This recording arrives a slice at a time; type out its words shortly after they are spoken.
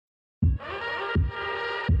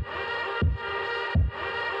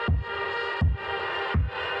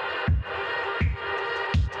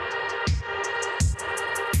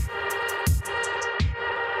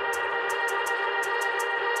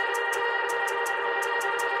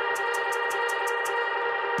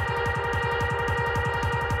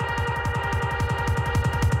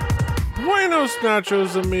Buenos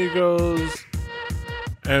nachos, amigos,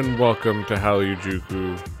 and welcome to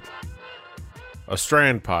Hallyu-Juku, a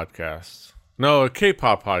Strand podcast. No, a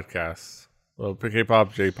K-pop podcast. Well,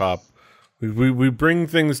 K-pop, J-pop. We bring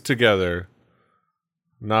things together.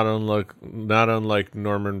 Not unlike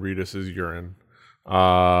Norman Reedus's urine.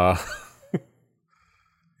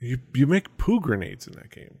 You make poo grenades in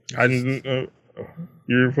that game. I didn't.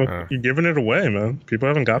 You're giving it away, man. People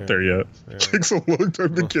haven't got there yet. Yeah. It takes a long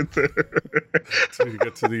time to get there. Till you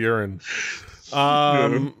get to the urine.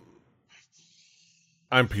 I'm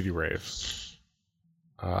Petey Raves.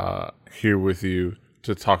 Here with you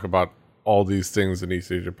to talk about all these things in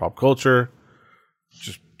East Asian pop culture.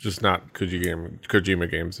 Just not Kojima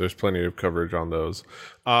games. There's plenty of coverage on those.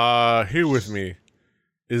 Here with me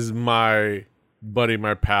is my buddy,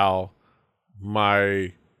 my pal,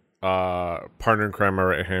 my partner in crime, my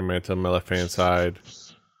right hand man to my left hand side,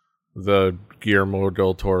 the Guillermo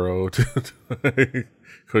del Toro to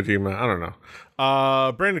Kojima. I don't know.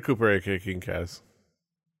 Brandon Cooper, aka King Kaz.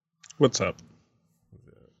 What's up?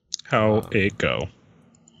 How it go?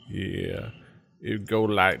 Yeah, it go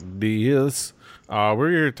like this.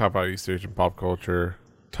 We're here to talk about East Asian pop culture,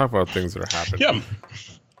 talk about things that are happening.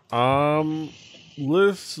 Yeah.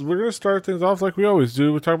 We're gonna start things off like we always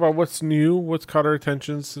do. We talk about what's new, what's caught our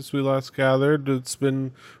attention since we last gathered. It's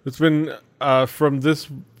been from this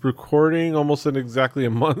recording almost in exactly a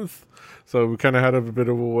month, so we kind of had a bit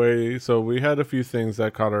of a way. So we had a few things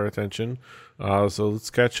that caught our attention. So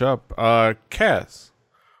let's catch up. Cass,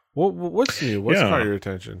 what's new? What's caught your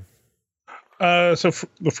attention?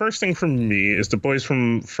 The first thing from me is the boys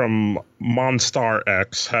from Monstar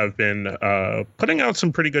X have been putting out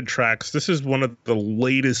some pretty good tracks. This is one of the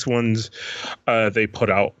latest ones they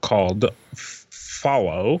put out called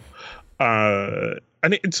Follow, and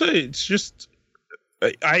it's just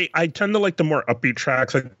I tend to like the more upbeat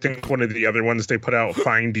tracks. I think one of the other ones they put out,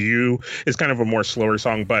 Find You, is kind of a more slower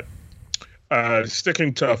song, but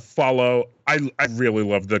sticking to Follow, I really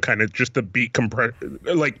love the kind of just the beat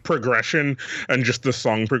progression and just the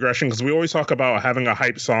song progression, because we always talk about having a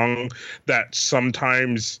hype song that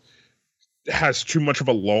sometimes has too much of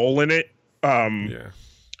a lull in it.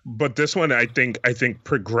 But this one I think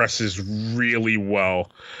progresses really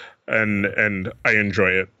well, and I enjoy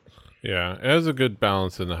it. Yeah, it has a good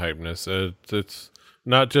balance in the hypeness. It's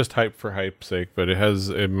not just hype for hype's sake, but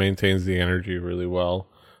it maintains the energy really well.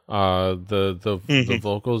 The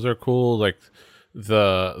vocals are cool. Like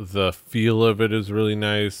the feel of it is really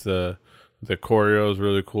nice. The choreo is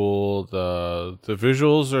really cool. The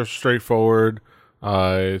visuals are straightforward.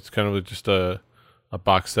 It's kind of just a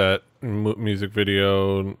box set music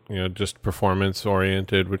video, just performance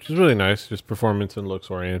oriented, which is really nice. Just performance and looks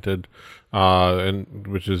oriented, and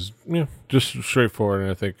which is just straightforward.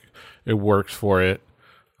 And I think it works for it.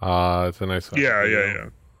 It's a nice. Yeah.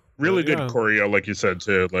 Really good choreo, like you said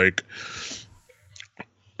too. Like,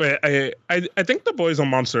 I think the boys on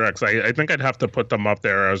Monster X, I think I'd have to put them up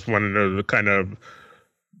there as one of the kind of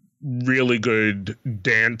really good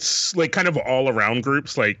dance, like kind of all around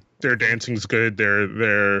groups. Like their dancing's good,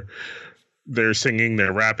 their singing,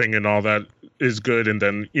 their rapping, and all that is good. And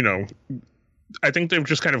then I think they've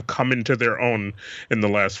just kind of come into their own in the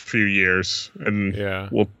last few years, and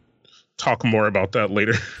we'll talk more about that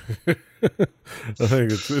later. I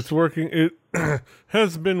think it's working. It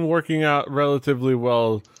has been working out relatively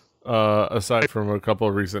well, aside from a couple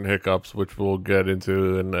of recent hiccups, which we'll get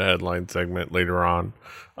into in the headline segment later on.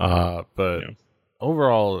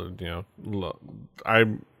 Overall, I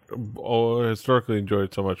historically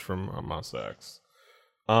enjoyed so much from Monster X.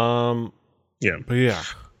 Moving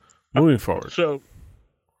forward. So,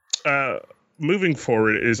 moving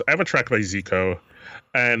forward is I have a track by Zico,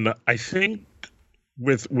 and I think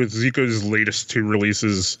with Zico's latest two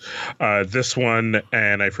releases, this one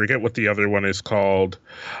and I forget what the other one is called,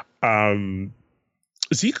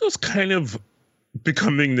 Zico's kind of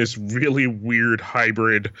becoming this really weird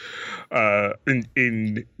hybrid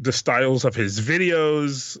in the styles of his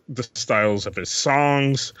videos, the styles of his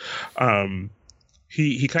songs.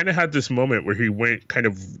 He kind of had this moment where he went kind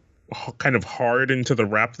of hard into the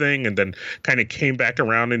rap thing, and then kind of came back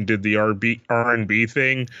around and did the R&B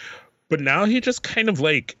thing. But now he just kind of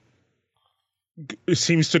like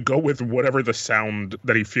seems to go with whatever the sound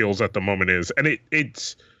that he feels at the moment is. And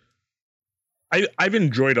I've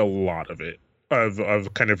enjoyed a lot of it,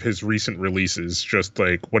 of kind of his recent releases, just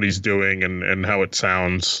like what he's doing and how it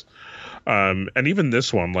sounds. And even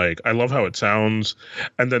this one, like, I love how it sounds.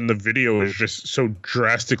 And then the video is just so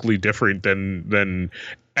drastically different than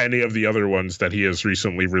any of the other ones that he has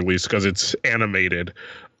recently released, because it's animated.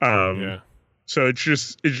 So it's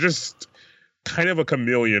just kind of a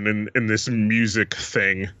chameleon in this music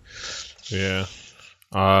thing. Yeah.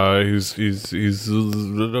 He's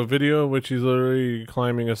a video in which he's literally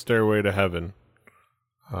climbing a stairway to heaven.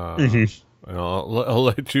 And I'll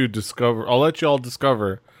let you discover. I'll let you all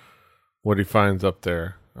discover what he finds up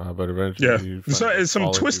there. But eventually, there's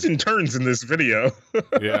some twists and turns in this video.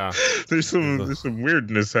 Yeah, there's some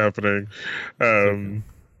weirdness happening.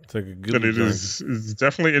 It's like a good. It's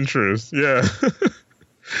definitely interesting. Yeah.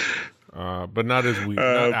 But not as weird.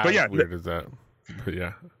 Not as weird as that. But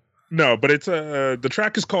yeah. No, but it's the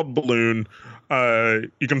track is called Balloon.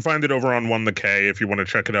 You can find it over on 1TheK if you want to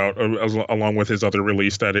check it out, along with his other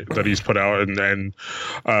release that he's put out, and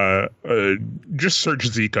just search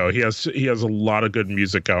Zico. He has a lot of good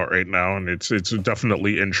music out right now, and it's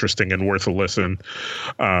definitely interesting and worth a listen.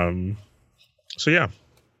 So yeah,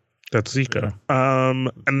 that's Zico.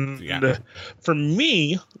 For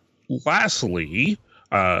me, lastly.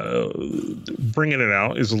 Bringing it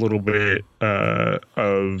out is a little bit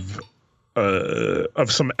of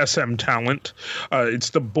some SM talent. It's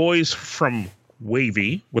the boys from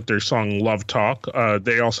Wavy with their song Love Talk.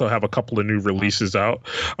 They also have a couple of new releases out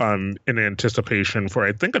in anticipation for,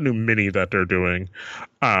 I think, a new mini that they're doing.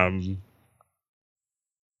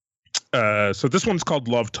 So this one's called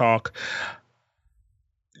Love Talk.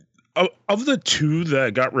 Of the two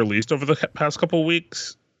that got released over the past couple of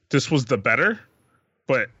weeks, this was the better.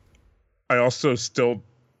 But I also still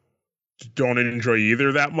don't enjoy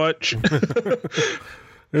either that much.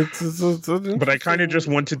 But I kind of just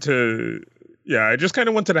wanted to, I just kind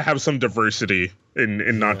of wanted to have some diversity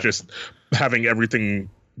in not just having everything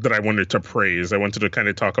that I wanted to praise. I wanted to kind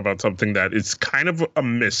of talk about something that is kind of a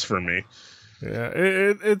miss for me. Yeah,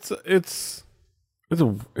 it's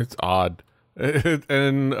odd, it's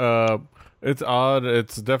odd.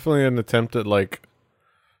 It's definitely an attempt at like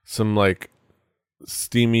some like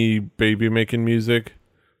steamy baby making music.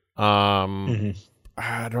 I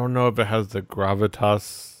don't know if it has the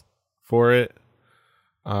gravitas for it.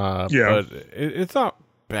 But it's not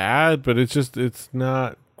bad, but it's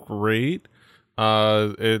not great.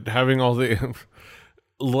 It having all the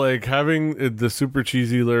like having the super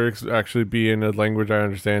cheesy lyrics actually be in a language I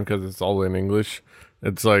understand because it's all in English.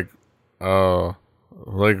 It's like,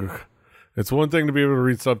 like it's one thing to be able to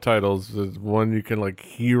read subtitles. It's one you can like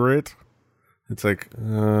hear it. It's like,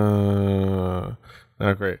 not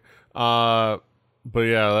great. But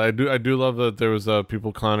yeah, I do love that there was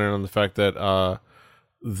people clowning on the fact that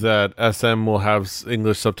that SM will have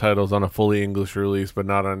English subtitles on a fully English release, but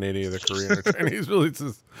not on any of the Korean or Chinese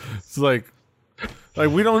releases. It's like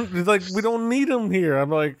we don't need them here. I'm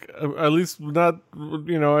like, at least not.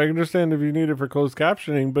 I understand if you need it for closed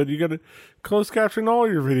captioning, but you got to closed caption all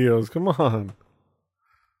your videos. Come on.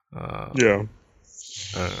 I don't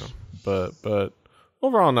know. But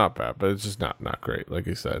overall not bad, but it's just not great, like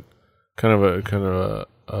you said. Kind of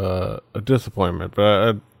a disappointment,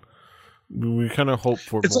 but we kind of hope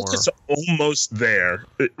for it's more. Like it's almost there.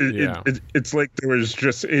 It's like there was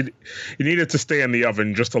just it needed to stay in the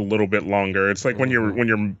oven just a little bit longer. It's like when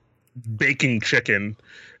you're baking chicken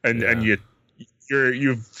and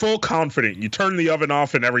you're full confident. You turn the oven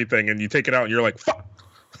off and everything, and you take it out, and you're like, fuck.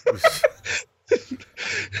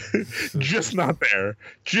 Just not there.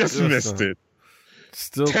 Just missed it.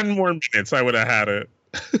 Still 10 more minutes, I would have had it.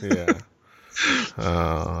 Yeah.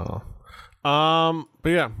 But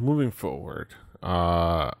yeah, moving forward.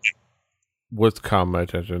 What's caught my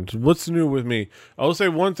attention? What's new with me? I'll say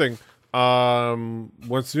one thing.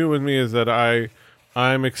 What's new with me is that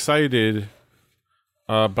I'm excited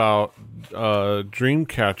about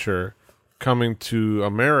Dreamcatcher coming to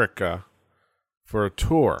America for a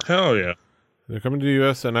tour. Hell yeah. They're coming to the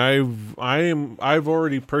U.S. and I've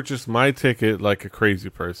already purchased my ticket like a crazy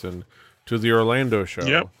person to the Orlando show.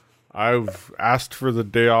 Yep. I've asked for the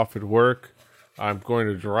day off at work. I'm going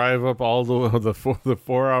to drive up all the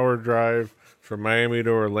 4-hour drive from Miami to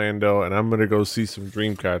Orlando, and I'm going to go see some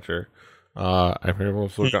Dreamcatcher. I've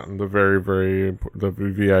also gotten the the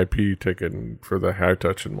VIP ticket for the high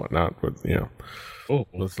touch and whatnot. But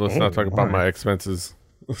let's not talk about my expenses.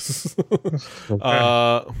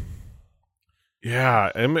 Okay. Yeah,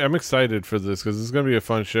 I'm excited for this because it's going to be a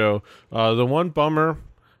fun show. The one bummer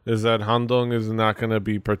is that Handong is not going to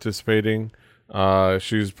be participating.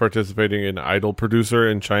 She's participating in Idol Producer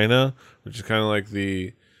in China, which is kind of like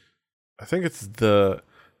I think it's the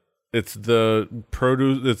not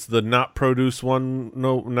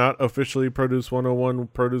officially Produce 101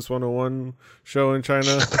 Produce 101 show in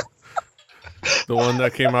China. The one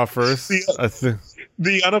that came out first, I think.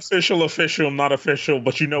 The unofficial, official, not official,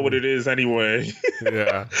 but you know what it is anyway.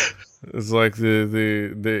 Yeah. It's like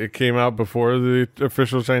the it came out before the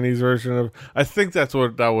official Chinese version of. I think that's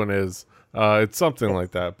what that one is. It's something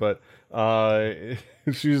like that, but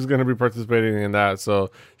she's going to be participating in that, so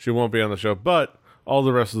she won't be on the show. But all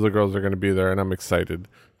the rest of the girls are going to be there, and I'm excited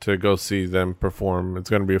to go see them perform. It's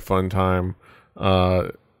going to be a fun time. Be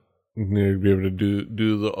able to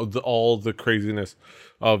do all the craziness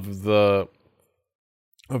of a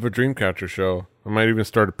Dreamcatcher show. I might even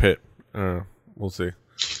start a pit. We'll see.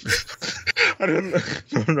 I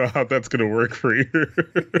don't know how that's gonna work for you.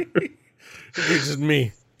 It's just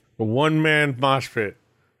me, a one-man mosh pit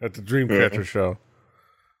at the Dreamcatcher show.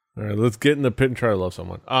 All right, let's get in the pit and try to love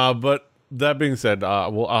someone. But that being said,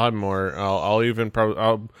 I'll have more.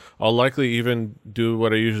 I'll likely even do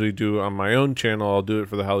what I usually do on my own channel. I'll do it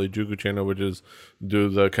for the Halijuku channel, which is do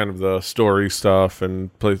the kind of the story stuff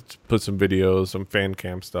and put some videos, some fan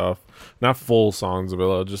cam stuff. Not full songs of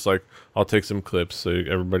it. I'll take some clips so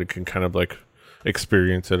everybody can kind of like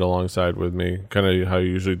experience it alongside with me, kind of how you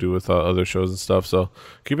usually do with other shows and stuff. So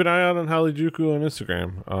keep an eye out on Halijuku on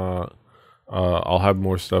Instagram. I'll have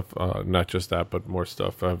more stuff, not just that, but more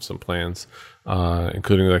stuff. I have some plans,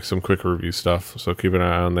 including like some quick review stuff. So keep an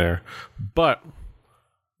eye on there. But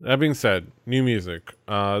that being said, new music.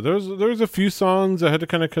 There's a few songs I had to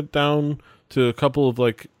kind of cut down to a couple of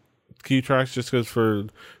like key tracks just because for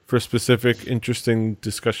specific interesting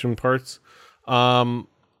discussion parts.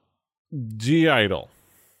 G-Idol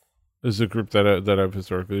is a group that I've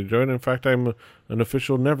historically enjoyed. In fact, I'm an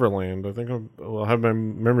official Neverland. I think I'll have my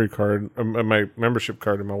memory card, my membership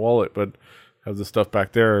card in my wallet, but have the stuff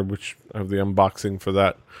back there, which I have the unboxing for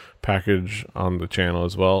that package on the channel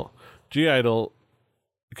as well. G-Idol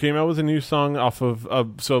came out with a new song off of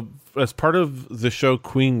so as part of the show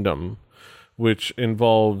Queendom, which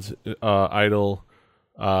involved Idol,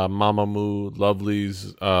 Mamamoo,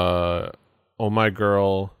 Lovelyz, Oh My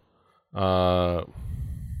Girl,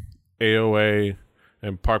 AOA,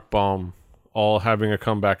 and Park Bom all having a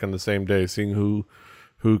comeback on the same day, seeing who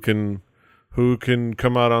can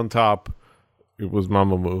come out on top. It was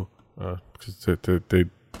Mamamoo, because they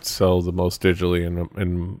sell the most digitally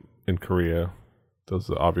in Korea. That's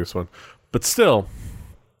the obvious one, but still,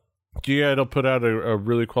 G-Idol put out a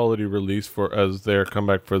really quality release as their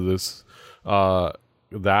comeback for this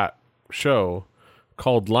that show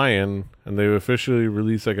called Lion, and they officially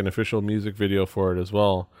released like an official music video for it as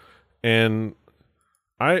well. And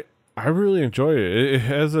I really enjoy it. It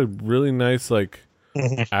has a really nice like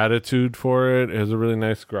attitude for it. It has a really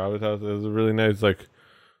nice gravitas. It has a really nice like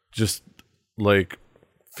just like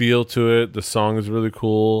feel to it. The song is really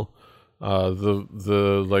cool.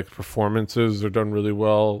 The like performances are done really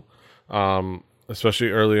well. Especially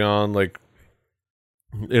early on, like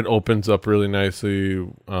it opens up really nicely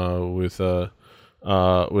with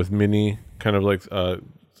Minnie kind of like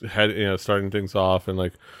starting things off, and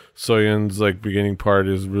like Soyeon's like beginning part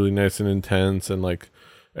is really nice and intense, and like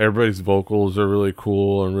everybody's vocals are really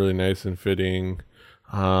cool and really nice and fitting,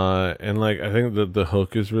 and like I think that the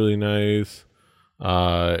hook is really nice.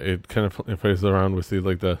 It kind of plays around with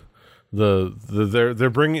they're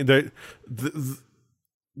bringing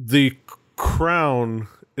the crown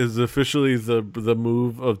is officially the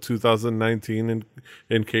move of 2019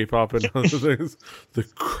 in K-pop and other things. The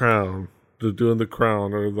crown, they're doing the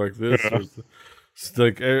crown, or like this. It's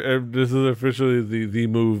like this is officially the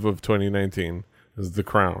move of 2019 is the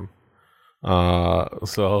crown.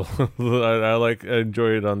 So I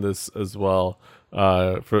enjoy it on this as well.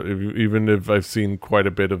 Even if I've seen quite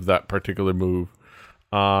a bit of that particular move,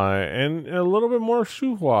 and a little bit more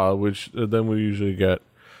shuhua, which than we usually get.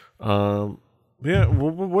 Yeah,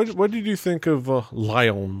 what did you think of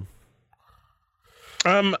Lion?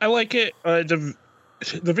 I like it.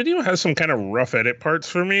 The video has some kind of rough edit parts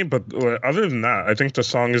for me, but other than that, I think the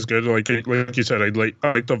song is good. Like you said, I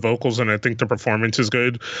like the vocals, and I think the performance is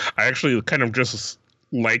good. I actually kind of just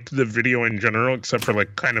liked the video in general, except for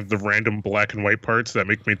like kind of the random black and white parts that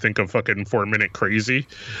make me think of fucking 4 Minute Crazy.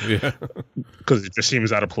 Yeah, because it just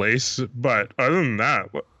seems out of place. But other than that,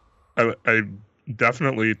 I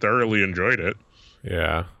definitely thoroughly enjoyed it.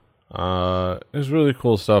 Yeah, it's really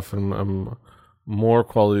cool stuff, and more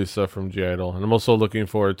quality stuff from G-Idol, and I'm also looking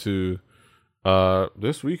forward to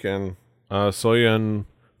this weekend Soyeon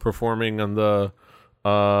performing on the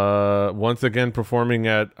once again performing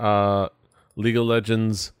at League of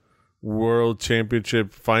Legends World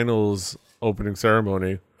Championship Finals opening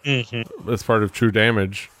ceremony as part of True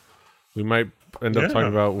Damage. We might end up talking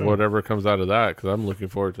about whatever comes out of that, because I'm looking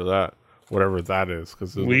forward to that. Whatever that is,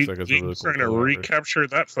 because it looks like it's a really cool trying to recapture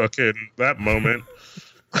that moment.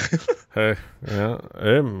 Hey, yeah,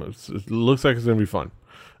 it looks like it's gonna be fun.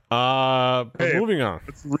 But moving on.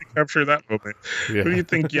 Let's recapture that moment. Yeah. Who do you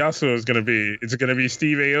think Yasuo is going to be? Is it going to be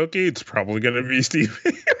Steve Aoki? It's probably going to be Steve.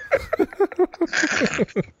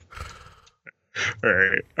 All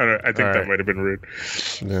right. I think that might have been rude.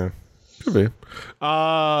 Yeah. Could be.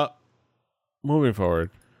 Moving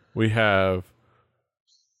forward, we have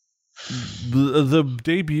the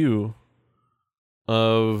debut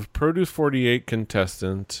of Produce 48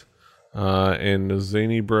 contestant and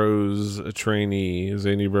Zany Bros trainee,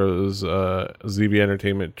 Zany Bros ZB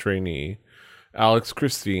Entertainment trainee, Alex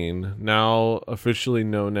Christine, now officially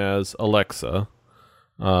known as Alexa,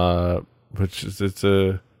 which is it's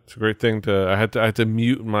a great thing to. I had to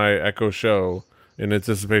mute my Echo Show in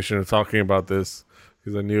anticipation of talking about this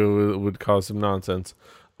because I knew it would cause some nonsense.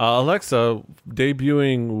 Alexa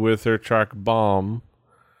debuting with her track "Bomb."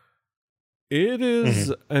 It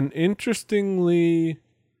is an interestingly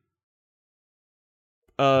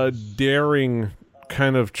daring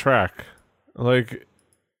kind of track. Like,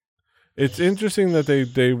 it's interesting that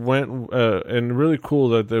they went and really cool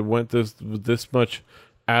that they went this much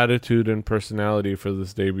attitude and personality for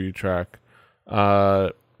this debut track.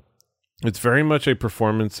 It's very much a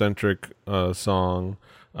performance centric song.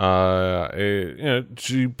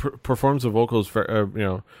 She performs the vocals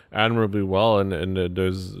for admirably well, and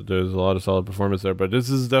there's a lot of solid performance there. But this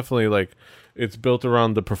is definitely like it's built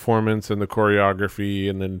around the performance and the choreography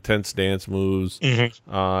and the intense dance moves,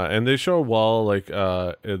 and they show well. Like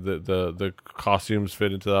the costumes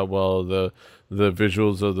fit into that well. The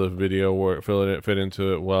visuals of the video fit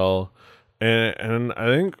into it well, and I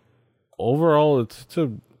think overall it's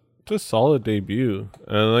a solid debut.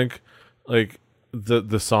 And like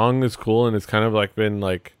the song is cool, and it's kind of like been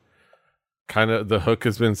like kind of the hook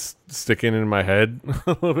has been sticking in my head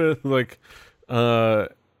a little bit, like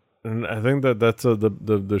and I think that's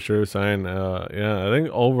the sure sign. I think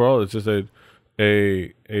overall it's just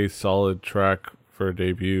a solid track for a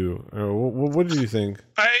debut. What do you think?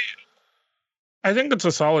 I think it's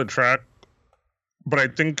a solid track, but I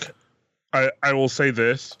think I will say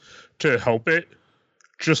this to help it.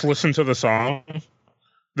 Just listen to the song.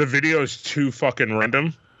 The video is too fucking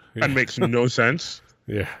random and makes no sense.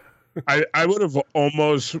 Yeah. I would have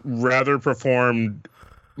almost rather performed,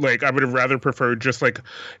 like, I would have rather preferred just like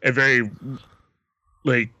a very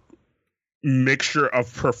like mixture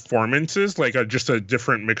of performances, like just a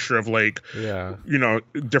different mixture of like,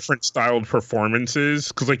 different styled performances.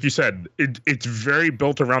 Because like you said, it's very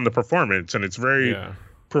built around the performance, and it's very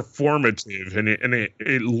performative, and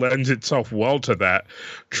it lends itself well to that.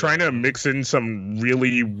 Trying to mix in some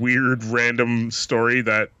really weird random story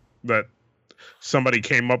that somebody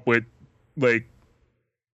came up with like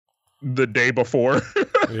the day before,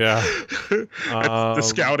 the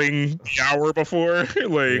scouting the hour before,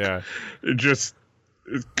 like it just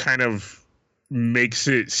kind of makes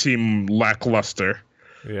it seem lackluster.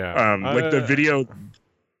 Like the video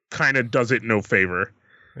kind of does it no favor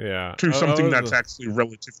to something that's actually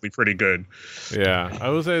relatively pretty good. I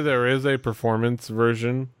would say there is a performance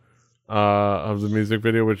version of the music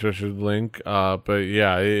video, which I should link, but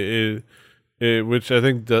it which I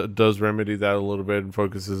think does remedy that a little bit and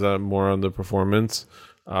focuses more on the performance,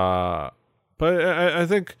 but I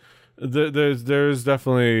think there's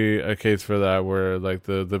definitely a case for that, where like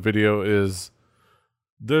the video is,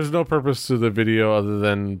 there's no purpose to the video other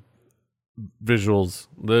than visuals.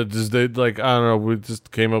 They like, I don't know, we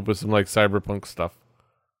just came up with some like cyberpunk stuff.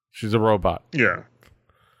 She's a robot.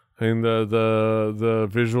 And the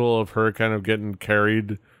visual of her kind of getting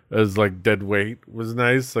carried as like dead weight was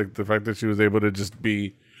nice. Like the fact that she was able to just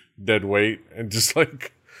be dead weight and just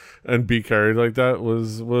like and be carried like that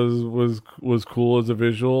was cool as a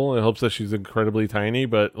visual. It helps that she's incredibly tiny,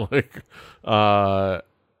 but like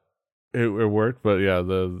it worked. But yeah,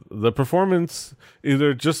 the performance,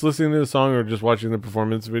 either just listening to the song or just watching the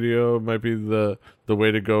performance video, might be the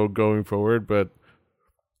way to go going forward. But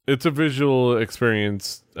it's a visual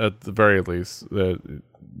experience at the very least that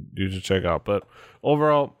you should check out. But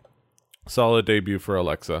overall, solid debut for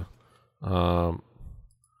Alexa.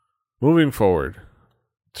 Moving forward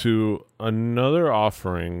to another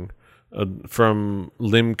offering from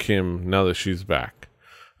Lim Kim now that she's back.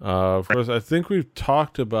 Of course, I think we've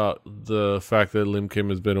talked about the fact that Lim Kim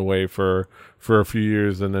has been away for a few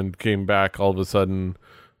years and then came back all of a sudden,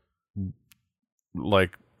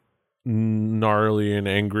 like gnarly and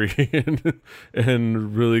angry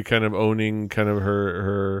and really kind of owning kind of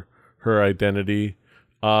her identity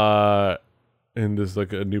and just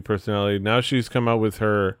like a new personality. Now she's come out with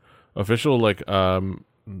her official like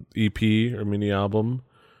EP or mini album,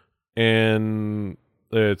 and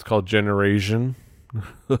it's called Generation,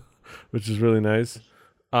 which is really nice.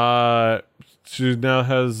 Uh, she now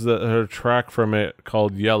has her track from it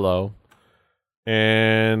called Yellow,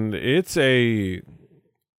 and it's an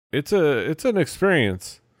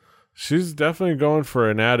experience. She's definitely going for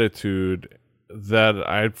an attitude that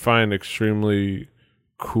I'd find extremely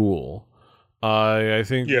cool. I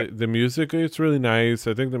think the music is really nice.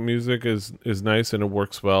 I think the music is nice and it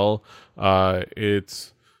works well.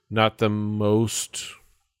 It's not the most.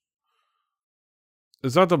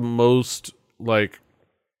 It's not the most like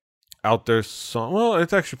out there song. Well,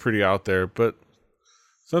 it's actually pretty out there, but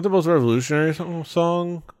it's not the most revolutionary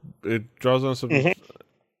song. It draws on some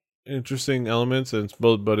interesting elements, and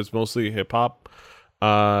but it's mostly hip hop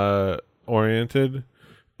oriented,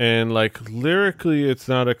 and like lyrically, it's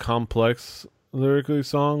not a complex lyrically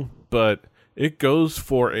song, but it goes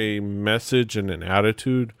for a message and an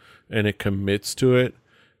attitude, and it commits to it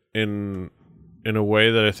in a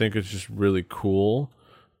way that I think is just really cool.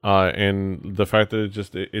 And the fact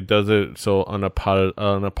that it does it so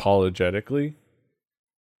unapologetically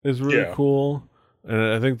is really cool.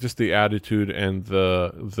 And I think just the attitude and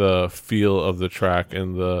the feel of the track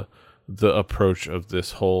and the approach of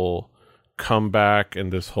this whole comeback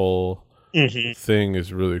and this whole thing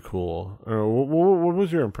is really cool. What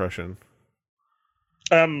was your impression?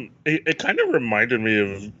 It kind of reminded me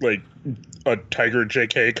of like a Tiger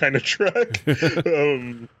JK kind of track.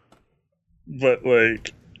 But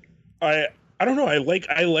like I don't know, I like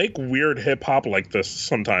weird hip hop like this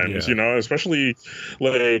sometimes, you know, especially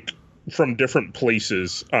like from different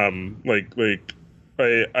places. Like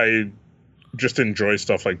I just enjoy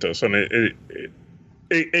stuff like this, and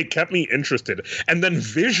it kept me interested, and then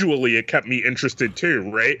visually it kept me interested too,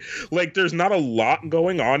 right? Like there's not a lot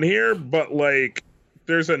going on here, but like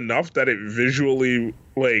there's enough that it visually,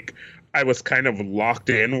 like, I was kind of locked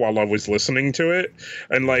in while I was listening to it,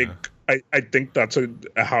 and like I think that's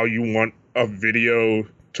how you want a video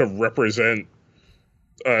to represent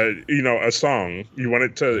you know, a song. You want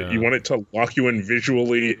it to lock you in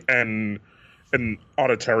visually and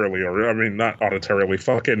auditorily, or I mean not auditorily,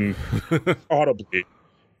 fucking audibly.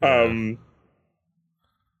 And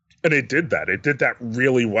it did that. It did that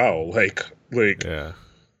really well. Like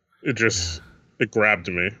it just it grabbed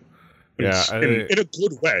me. In a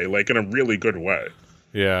good way, like in a really good way.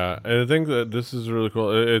 Yeah, and I think that this is really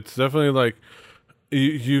cool. It's definitely like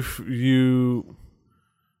you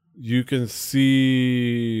can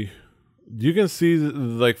see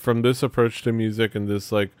like from this approach to music and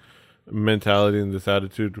this like mentality and this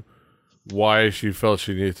attitude why she felt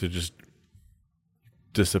she needed to just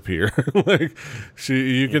disappear. Like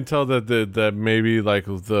you can tell that maybe like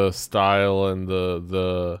the style and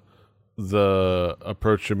the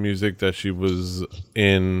approach to music that she was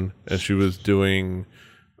in and she was doing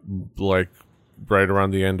like right around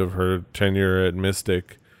the end of her tenure at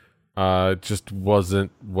Mystic just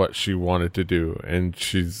wasn't what she wanted to do. And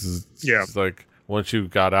she's like, once she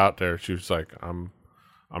got out there, she was like, I'm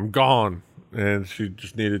gone. And she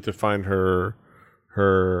just needed to find her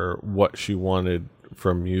what she wanted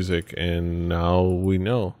from music, and now we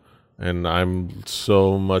know. And I'm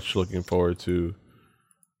so much looking forward to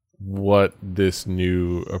what this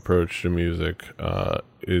new approach to music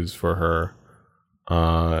is for her.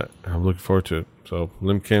 I'm looking forward to it. So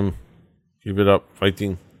Lim Kim, keep it up,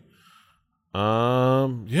 fighting.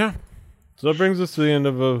 Yeah. So that brings us to the end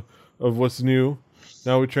of what's new.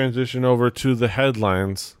 Now we transition over to the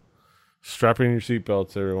headlines. Strap in your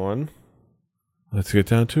seatbelts, everyone. Let's get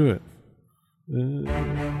down to it. All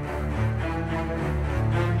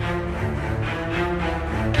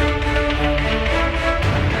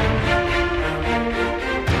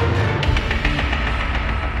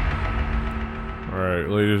right,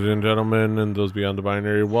 ladies and gentlemen, and those beyond the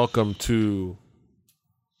binary, welcome to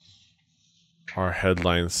our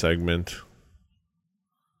headline segment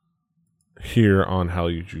here on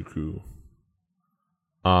Hallyu-Juku.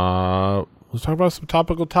 Let's talk about some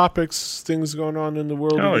topical topics, things going on in the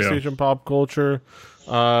world of East Asian pop culture.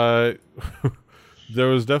 There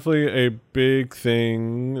was definitely a big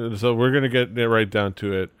thing, so we're gonna get right down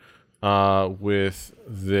to it with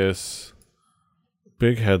this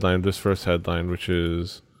big headline, this first headline, which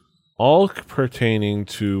is all pertaining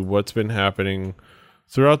to what's been happening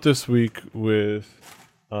throughout this week with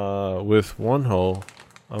Wonho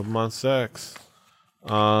of Monsta X. We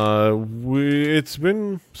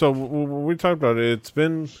talked about it. It's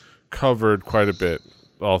been covered quite a bit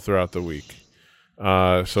all throughout the week.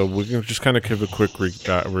 So we can just kind of give a quick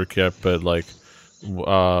recap, but like,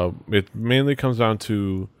 it mainly comes down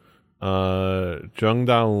to Jung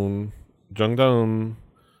Da-eun,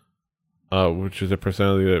 which is a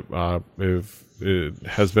personality that it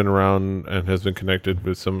has been around and has been connected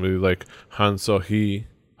with somebody like Han So-hee,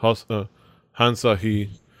 Hansahi,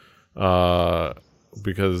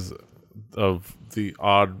 because of the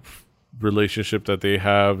odd relationship that they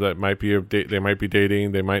have. That might be they might be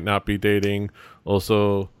dating, they might not be dating.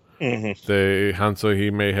 Also,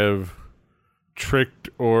 Hansahi may have tricked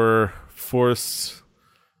or forced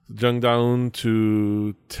Jung Da-eun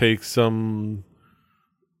to take some,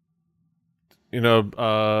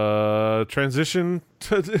 transition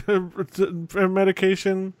to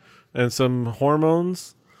medication and some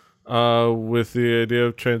hormones, with the idea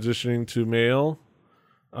of transitioning to male.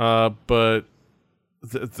 But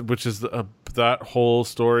which is that whole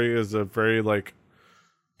story is a very like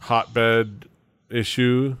hotbed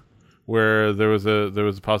issue, where there was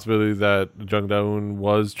a possibility that Jung Da-eun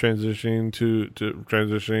was transitioning to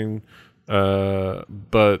transitioning,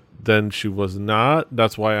 but then she was not.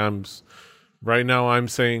 That's why right now I'm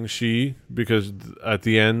saying she, because at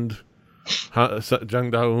the end, Jung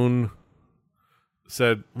Da-eun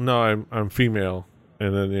said, "No, I'm female,"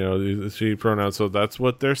 and then she pronouns. So that's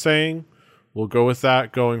what they're saying. We'll go with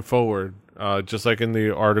that going forward. Just like in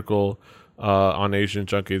the article on Asian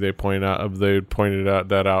Junkie, they pointed out.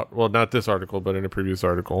 Well, not this article, but in a previous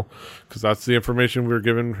article, because that's the information we were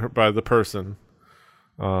given by the person.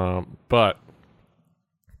 But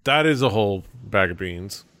that is a whole bag of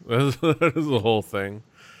beans. That is the whole thing.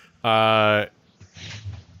 But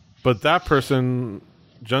that person,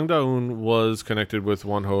 Jung Da-eun, was connected with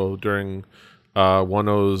Wonho during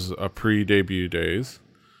Wonho's pre-debut days,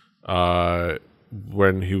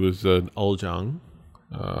 when he was an Uljang,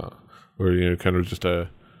 or kind of just a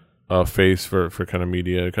face for kind of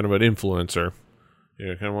media, kind of an influencer.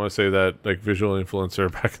 I kind of want to say that, like, visual influencer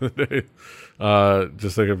back in the day,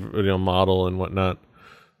 just like a model and whatnot.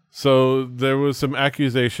 So there was some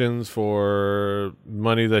accusations for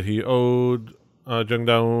money that he owed Jung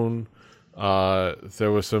Da-eun.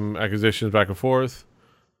 There was some accusations back and forth.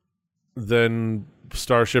 Then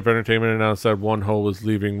Starship Entertainment announced that Wonho was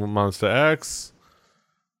leaving Monsta X.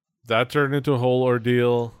 That turned into a whole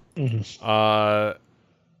ordeal.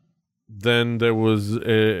 Then there was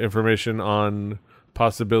information on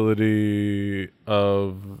possibility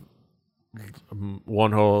of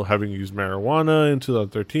Wonho having used marijuana in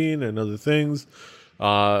 2013 and other things.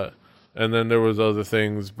 And then there was other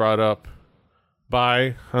things brought up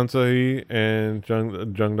by Hansahi and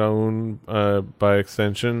Jung Da-eun, by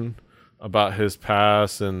extension, about his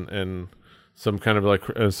past and some kind of like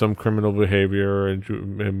some criminal behavior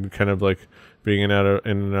and kind of like being in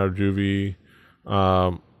and out of juvie,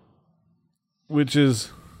 which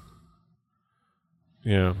is,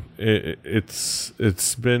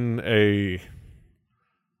 it's been a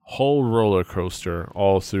whole roller coaster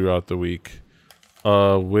all throughout the week,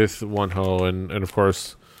 with Wonho, and of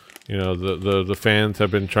course, the fans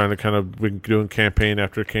have been trying to kind of been doing campaign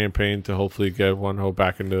after campaign to hopefully get Wonho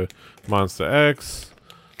back into Monsta X.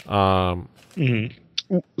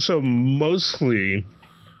 So mostly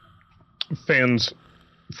fans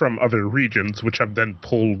from other regions, which have then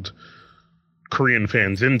pulled Korean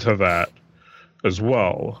fans into that as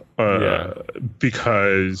well,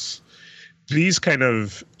 because these kind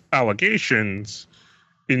of allegations,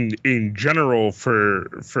 in general,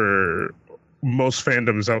 for most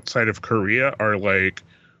fandoms outside of Korea, are like,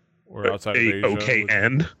 or outside of Asia, okay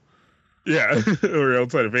end. Yeah, or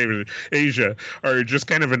outside of Asia, are just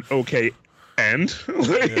kind of an okay end.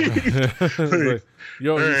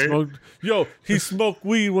 He smoked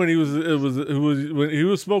weed when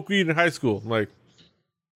he smoked weed in high school. I'm like,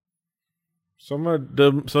 so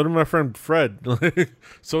did my friend Fred.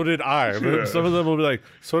 So did I. Yeah. Some of them will be like,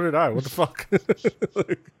 so did I. What the fuck?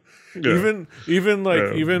 Even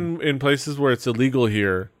in places where it's illegal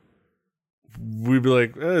here, we'd be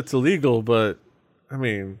like, it's illegal, but I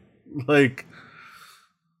mean, like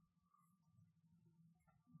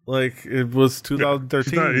it was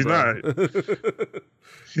 2013.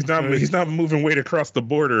 He's not moving weight across the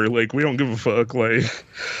border. Like, we don't give a fuck.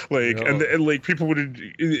 And like people would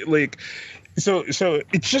like. So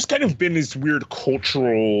it's just kind of been this weird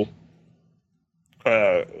cultural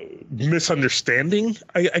misunderstanding,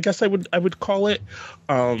 I guess I would call it,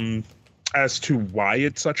 as to why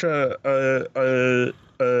it's such why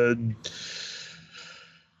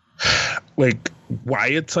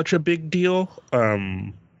it's such a big deal,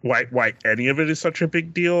 why any of it is such a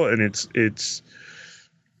big deal. And it's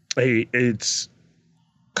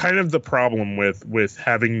kind of the problem with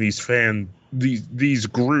having these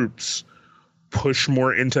groups push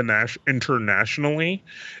more internationally,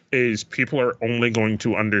 is people are only going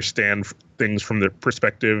to understand things from the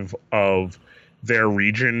perspective of their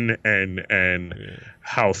region and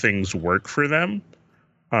how things work for them.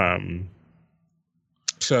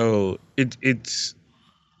 So it's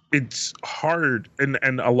it's hard, and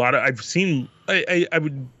a lot of I've seen I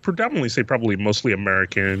would predominantly say probably mostly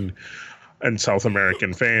American and South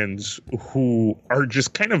American fans who are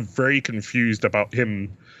just kind of very confused about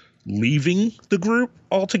him leaving the group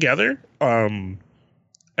altogether. And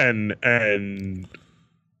kind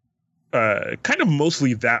of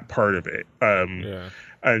mostly that part of it. Yeah.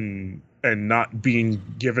 And not being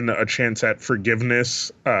given a chance at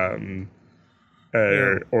forgiveness.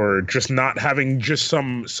 Or just not having just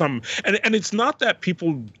some and it's not that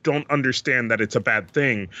people don't understand that it's a bad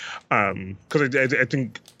thing, because I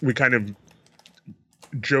think we kind of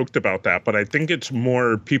joked about that, but I think it's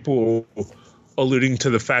more people alluding to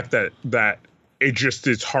the fact that it just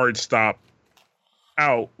is hard stop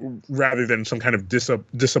out rather than some kind of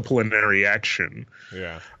disciplinary action.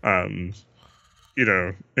 Yeah. You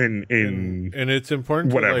know, in and it's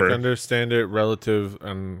important whatever. to like understand it relative,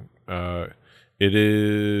 and it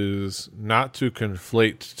is not to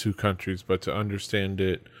conflate two countries, but to understand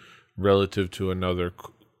it relative to another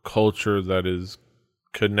culture that is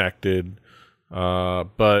connected.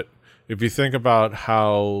 But if you think about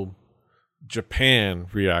how Japan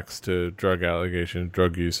reacts to drug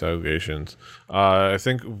use allegations, I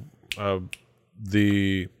think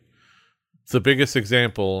the biggest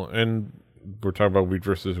example, and we're talking about weed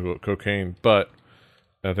versus cocaine, but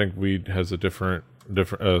I think weed has a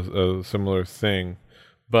similar thing.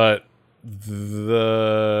 But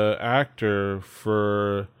the actor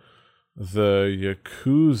for the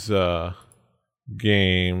Yakuza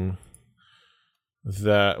game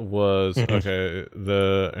that was okay.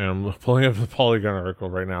 I'm pulling up the Polygon article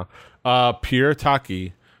right now. Pierre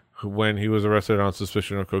Taki, when he was arrested on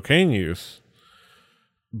suspicion of cocaine use,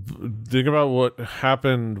 think about what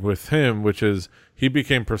happened with him, which is he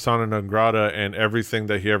became persona non grata, and everything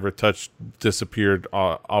that he ever touched disappeared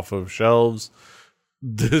off of shelves,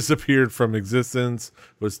 disappeared from existence,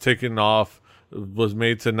 was taken off, was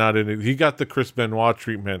made to not. He got the Chris Benoit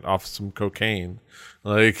treatment off some cocaine,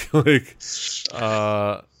 and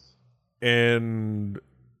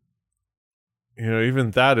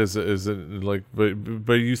even that is like,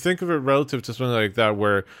 but you think of it relative to something like that,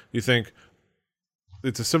 where you think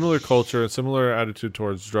it's a similar culture, a similar attitude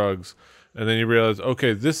towards drugs, and then you realize,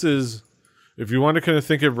 okay, this is, if you want to kind of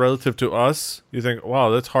think it relative to us, you think, wow,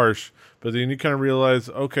 that's harsh, but then you kind of realize,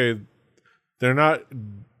 okay, they're not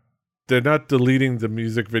deleting the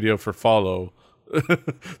music video for Follow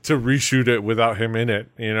to reshoot it without him in it,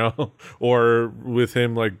 or with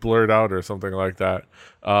him like blurred out or something like that.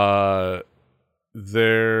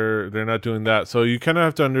 They're not doing that, so you kind of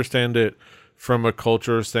have to understand it from a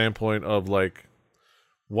culture standpoint of like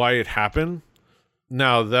why it happened.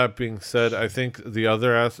 Now, that being said, I think the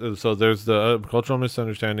other so there's the cultural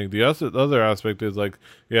misunderstanding. The other aspect is like,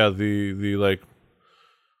 yeah, the like,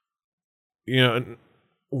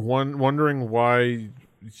 wondering why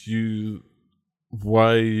you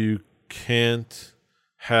can't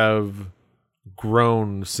have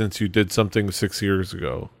grown since you did something 6 years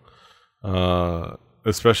ago,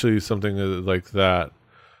 especially something like that.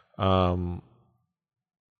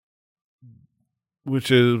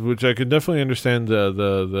 Which I could definitely understand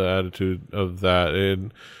the attitude of that,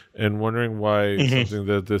 and wondering why something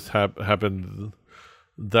that this happened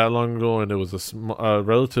that long ago, and it was a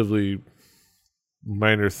relatively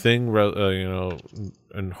minor thing,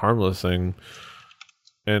 and harmless thing,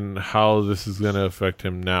 and how this is going to affect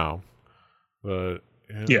him now. But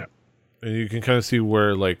yeah, and you can kind of see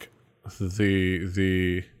where like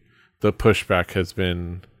the pushback has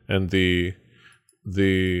been, and the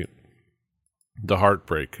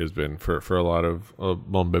heartbreak has been for a lot of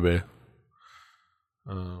Mon Bebe.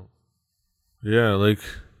 Yeah, like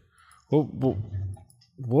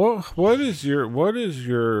what has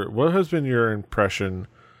been your impression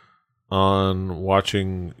on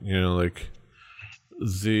watching, like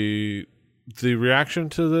the reaction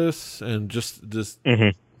to this, and just this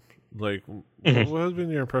like what has been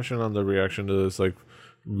your impression on the reaction to this, like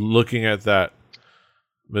looking at that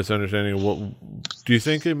misunderstanding? What do you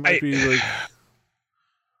think it might be like?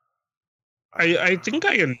 I think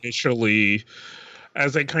I initially,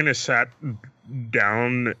 as I kind of sat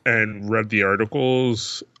down and read the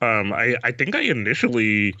articles, I think I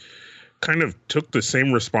initially kind of took the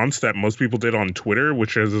same response that most people did on Twitter,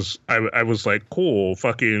 which is I was like, cool,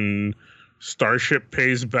 fucking Starship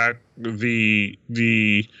pays back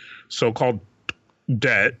the so-called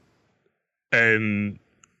debt, and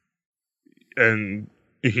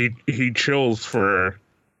he chills for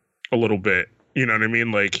a little bit. You know what I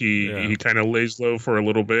mean? Like he kind of lays low for a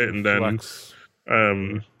little bit, and then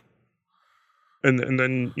and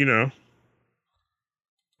then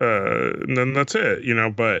and then that's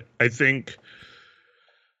it. But I think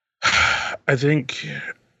I think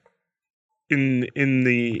in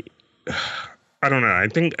the I don't know. I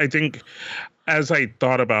think as I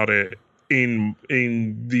thought about it in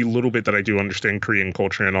the little bit that I do understand Korean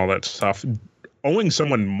culture and all that stuff, owing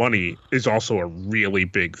someone money is also a really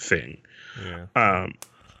big thing. Yeah.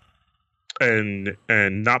 And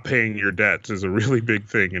not paying your debts is a really big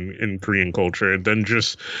thing in Korean culture. And then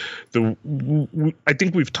just I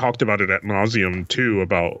think we've talked about it at nauseum too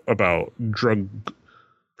about drug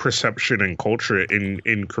perception and culture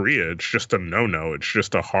in Korea. It's just a no. It's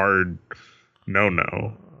just a hard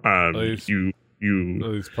no. At least, You at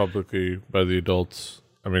least publicly by the adults.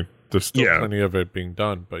 I mean, there's still yeah plenty of it being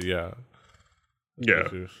done, but yeah. yeah.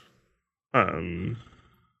 Um.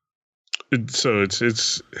 So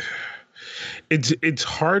it's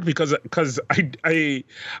hard because I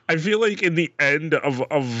feel like in the end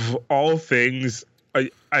of all things, I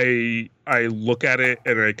look at it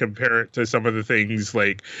and I compare it to some of the things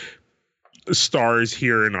like stars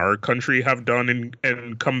here in our country have done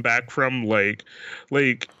and come back from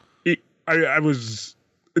I was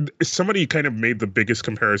somebody kind of made the biggest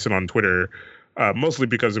comparison on Twitter, mostly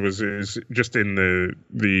because it was just in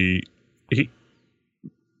the he,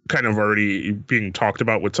 kind of already being talked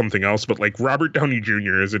about with something else, but like Robert Downey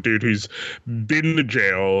Jr. is a dude who's been to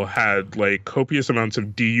jail, had like copious amounts of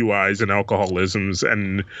DUIs and alcoholisms,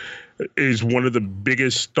 and is one of the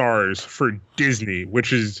biggest stars for Disney,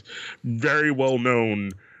 which is very well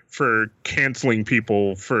known for canceling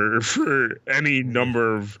people for any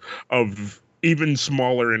number of even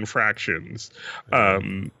smaller infractions,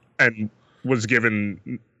 and was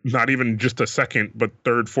given not even just a second, but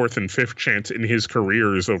third, fourth, and fifth chance in his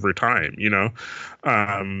careers over time,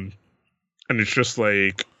 and it's just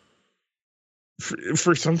like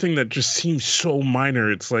for something that just seems so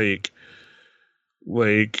minor, it's like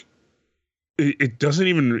it doesn't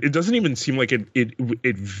even seem like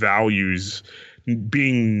it values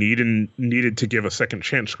being needed to give a second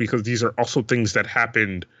chance, because these are also things that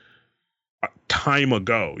happened time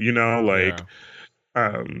ago,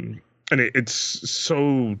 and it's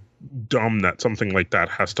so dumb that something like that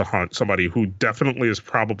has to haunt somebody who definitely is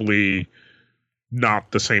probably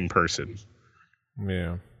not the same person.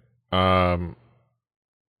 Yeah.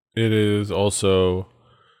 It is also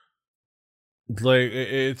like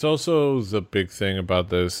it's also the big thing about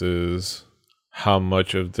this is how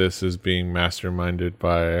much of this is being masterminded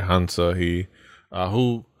by Hansa.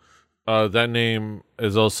 Who that name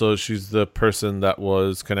is also, she's the person that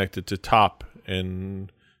was connected to Top in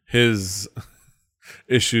his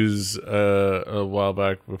issues a while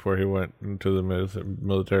back before he went into the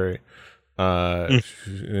military.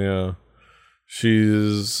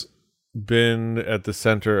 She's been at the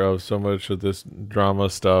center of so much of this drama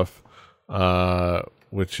stuff,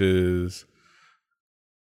 which is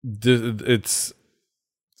it's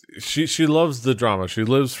she loves the drama. She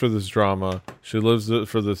lives for this drama. She lives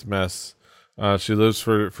for this mess. She lives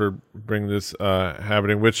for bringing this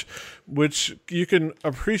happening, which you can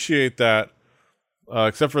appreciate that,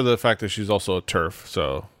 except for the fact that she's also a TERF,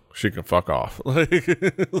 so she can fuck off.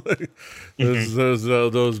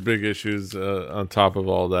 Those big issues on top of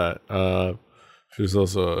all that. She's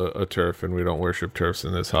also a TERF, and we don't worship TERFs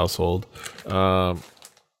in this household.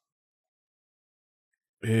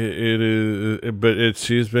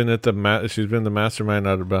 She's been the mastermind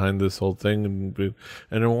out behind this whole thing,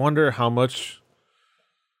 and I wonder how much,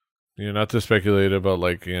 not to speculate about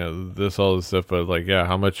all this stuff, but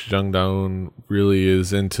how much Jung Daun really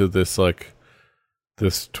is into this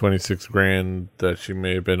this 26 grand that she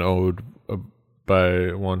may have been owed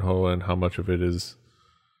by Wonho, and how much of it is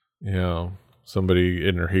somebody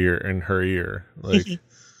in her ear in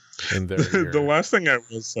their ear. The last thing I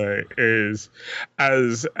will say is,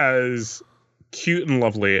 as cute and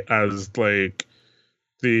lovely as the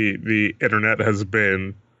internet has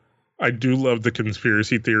been, I do love the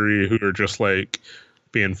conspiracy theory who are just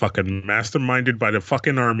being fucking masterminded by the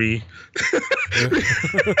fucking army,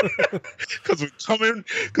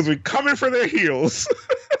 because we coming for their heels.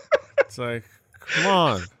 It's like, come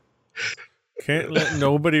on, can't let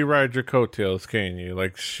nobody ride your coattails, can you?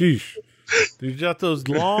 Sheesh. You got those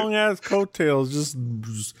long ass coattails just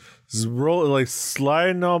roll,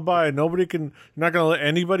 sliding on by. Nobody can. You're not gonna let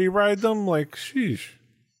anybody ride them. Sheesh.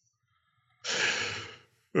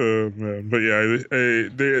 Oh man, but yeah,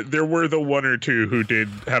 there were the one or two who did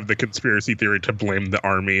have the conspiracy theory to blame the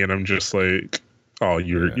army, and I'm just like, oh,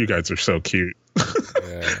 you guys are so cute.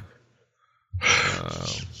 Yeah.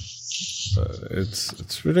 But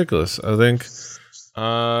it's ridiculous. I think.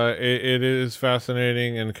 It is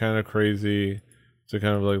fascinating and kind of crazy to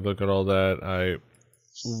kind of look at all that.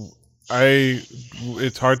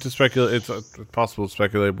 It's hard to speculate. It's possible to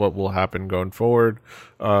speculate what will happen going forward.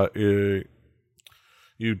 You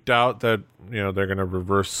doubt that they're going to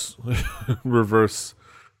reverse reverse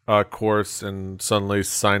course and suddenly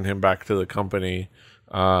sign him back to the company,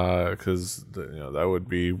 because that would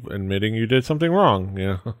be admitting you did something wrong.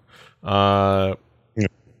 Yeah.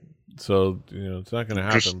 So it's not going to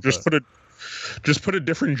happen. Just put a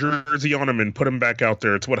different jersey on him and put him back out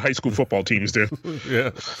there. It's what high school football teams do. Yeah.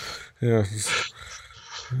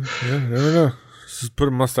 Never know. Just put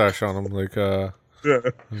a mustache on him, like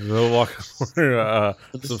they'll walk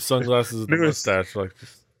some sunglasses and a mustache, like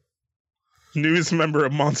just newest member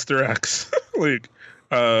of Monster X. Like,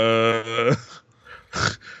 oh,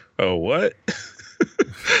 what?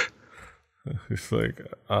 It's like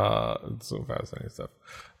it's so fascinating stuff.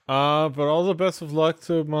 But all the best of luck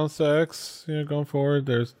to Monster X, going forward.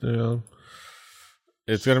 There's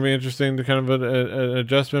it's going to be interesting to kind of an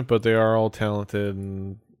adjustment, but they are all talented,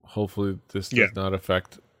 and hopefully this does not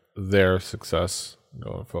affect their success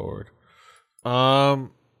going forward. But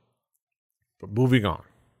moving on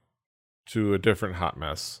to a different hot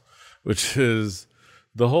mess, which is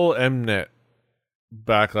the whole Mnet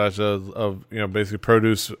backlash of basically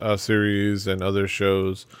produce series and other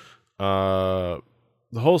shows. The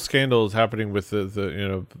whole scandal is happening with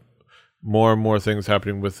the more and more things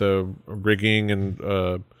happening with the rigging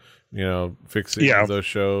and fixing those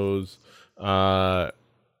shows.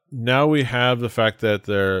 Now we have the fact that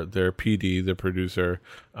their PD, the producer,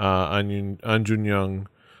 An Jun Young,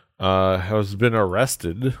 has been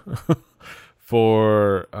arrested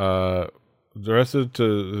for because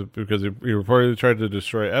he reportedly tried to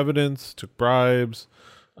destroy evidence, took bribes.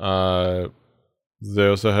 They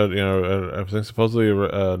also had, I think supposedly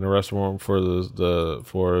an arrest warrant for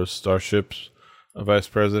for Starship's vice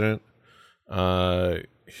president.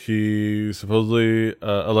 He supposedly,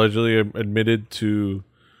 allegedly admitted to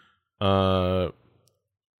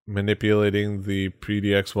manipulating the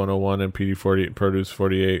PDX 101 and PD40 Produce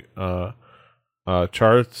 48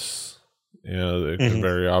 charts. In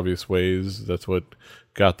very obvious ways. That's what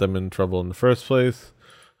got them in trouble in the first place.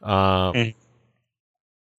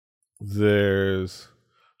 There's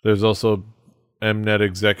also Mnet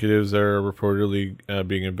executives that are reportedly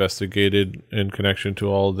being investigated in connection to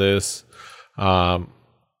all this, and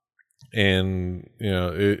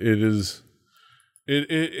this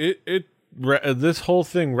whole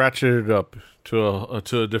thing ratcheted up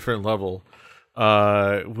to a different level,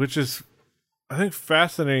 which is, I think,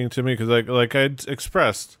 fascinating to me, because like I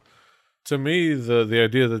expressed, to me the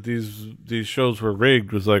idea that these shows were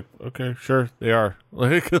rigged was like, okay, sure, they are,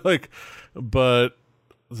 but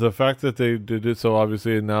the fact that they did it so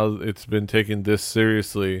obviously and now it's been taken this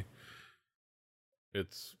seriously,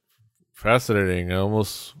 it's fascinating. I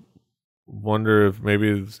almost wonder if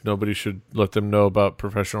maybe nobody should let them know about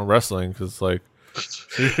professional wrestling, because man,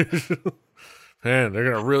 they're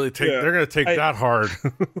gonna really take that hard.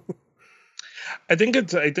 I think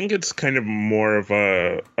it's kind of more of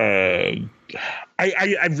a I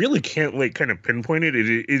really can't kind of pinpoint it.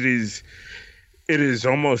 It is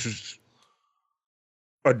almost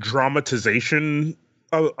a dramatization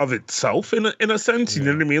of itself in a sense. You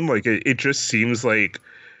know what I mean? Like it just seems like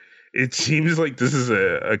this is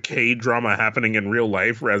a K drama happening in real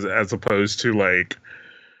life, as opposed to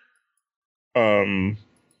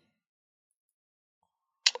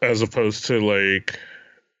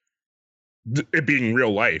it being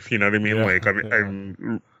real life. You know what I mean?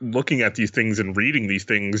 I'm looking at these things and reading these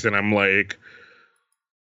things, and I'm like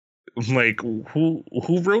who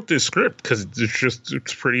wrote this script? Because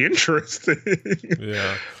it's pretty interesting.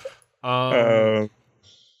 Yeah.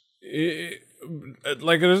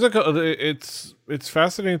 It's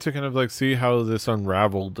fascinating to kind of see how this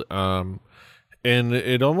unraveled. And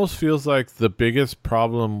it almost feels like the biggest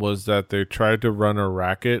problem was that they tried to run a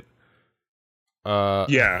racket.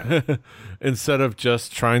 Instead of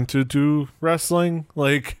just trying to do wrestling.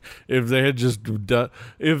 Like, if they had just done,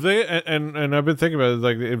 and I've been thinking about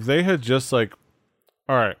it, if they had just all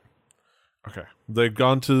right, okay, they've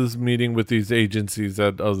gone to this meeting with these agencies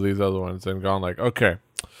of these other ones and gone okay,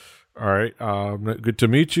 all right, good to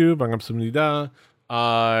meet you, bangamsamnida.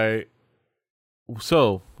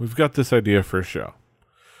 So we've got this idea for a show.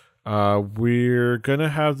 We're gonna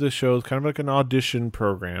have this show kind of like an audition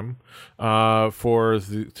program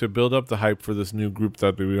to build up the hype for this new group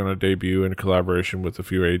that we're gonna debut in collaboration with a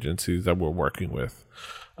few agencies that we're working with.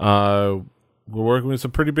 We're working with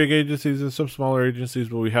some pretty big agencies and some smaller agencies,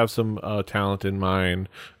 but we have some talent in mind.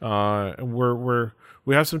 And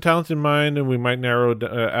we have some talent in mind, and we might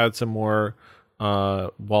add some more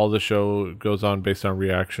while the show goes on based on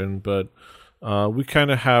reaction. But we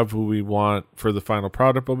kind of have who we want for the final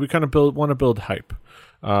product, but we kind of want to build hype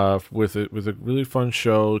with a really fun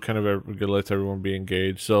show, kind of lets everyone be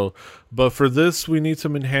engaged. So, but for this, we need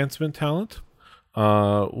some enhancement talent.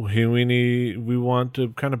 We want to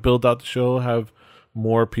kind of build out the show, have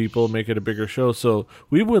more people, make it a bigger show. So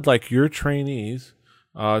we would like your trainees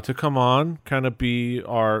to come on, kind of be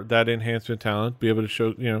that enhancement talent, be able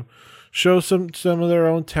to show some of their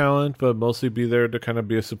own talent, but mostly be there to kind of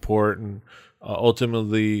be a support and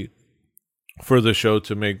ultimately for the show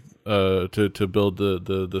to make to build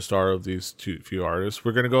the star of these few artists.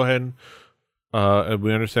 We're gonna go ahead and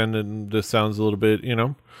we understand that this sounds a little bit,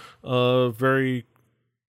 very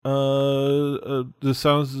this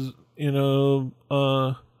sounds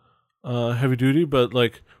heavy duty, but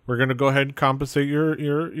like we're gonna go ahead and compensate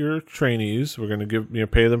your trainees. We're gonna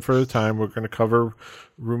pay them for the time. We're gonna cover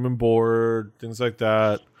room and board, things like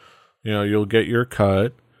that. You'll get your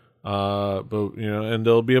cut. But and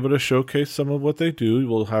they'll be able to showcase some of what they do.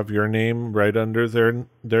 We'll have your name right under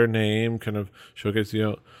their name, kind of showcase,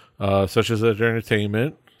 such as their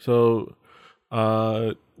entertainment. So,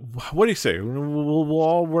 what do you say? We'll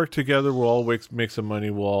all work together. We'll all make some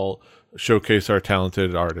money. We'll all showcase our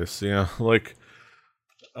talented artists. Like,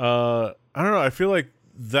 I don't know. I feel like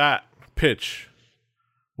that pitch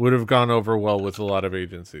would have gone over well with a lot of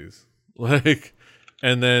agencies. Like,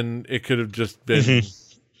 and then it could have just been.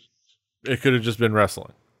 It could have just been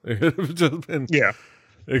wrestling. It could have just been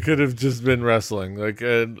It could have just been wrestling. Like,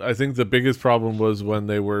 and I think the biggest problem was when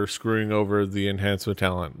they were screwing over the enhancement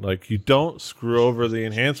talent. Like, you don't screw over the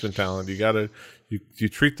enhancement talent. You gotta you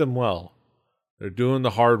treat them well. They're doing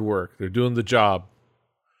the hard work. They're doing the job.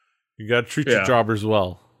 You gotta treat your jobbers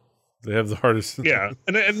well. They have the hardest. Yeah,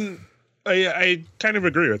 and I kind of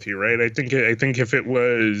agree with you, right? I think if it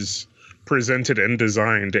was presented and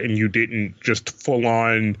designed, and you didn't just full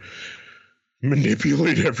on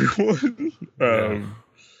manipulate everyone,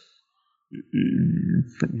 you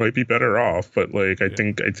might be better off. But like, I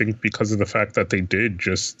think because of the fact that they did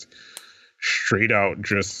just straight out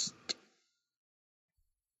just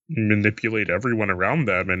manipulate everyone around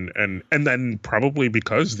them, and then probably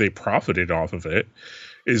because they profited off of it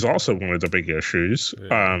is also one of the big issues.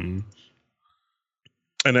 And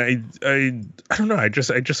I don't know. I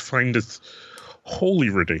just find it wholly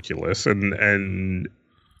ridiculous, and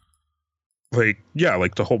like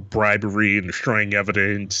the whole bribery and destroying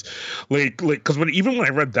evidence, like because when I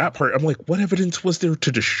read that part, I'm like, what evidence was there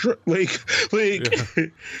to destroy? This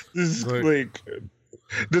is like.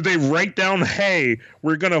 Did they write down, hey,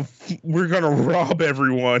 we're gonna rob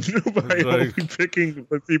everyone by only picking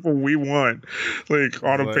the people we want, like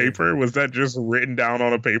on a paper? Was that just written down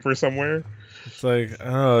on a paper somewhere? It's like,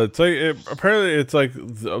 apparently it's like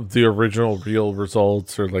the original real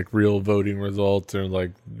results, or like real voting results, or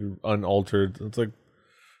like unaltered. It's like,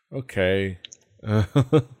 okay,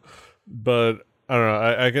 but I don't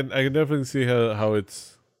know. I can definitely see how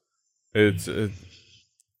it's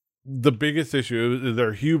the biggest issue.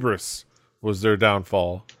 Their hubris was their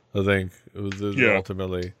downfall. I think it was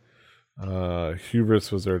ultimately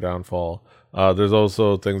hubris was their downfall. There's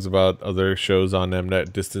also things about other shows on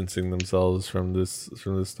Mnet distancing themselves from this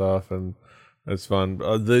stuff, and it's fun.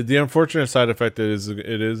 The unfortunate side effect is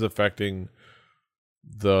it is affecting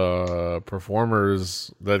the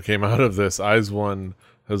performers that came out of this. IZ*ONE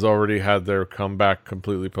has already had their comeback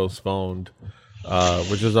completely postponed,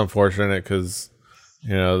 which is unfortunate because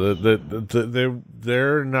they're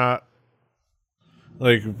not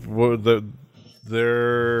like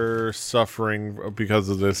their suffering because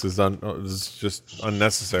of this is just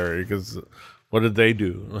unnecessary. Because what did they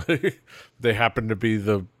do? They happen to be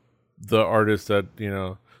the artists that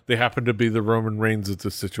they happen to be the Roman Reigns of the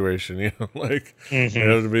situation. They have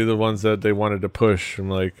to be the ones that they wanted to push. I'm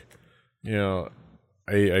like,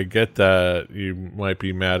 I get that you might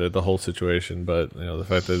be mad at the whole situation, but the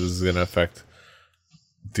fact that this is going to affect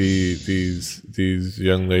these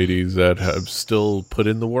young ladies that have still put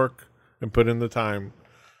in the work and put in the time,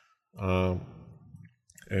 and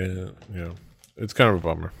it's kind of a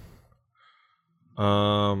bummer.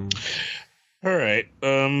 All right.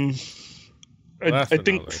 I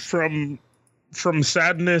think from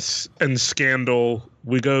sadness and scandal,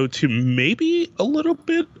 we go to maybe a little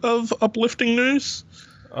bit of uplifting news.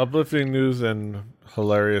 Uplifting news and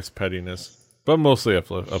hilarious pettiness, but mostly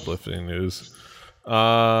uplifting news.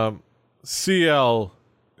 CL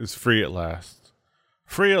is free at last.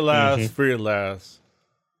 Free at last, free at last.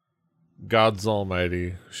 God's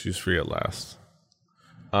almighty, she's free at last.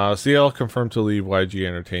 CL confirmed to leave YG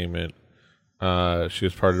Entertainment. She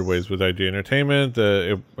has parted ways with IG Entertainment.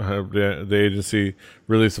 The agency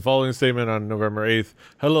released the following statement on November 8th.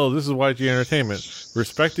 Hello, this is YG Entertainment.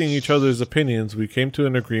 Respecting each other's opinions, we came to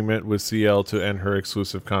an agreement with CL to end her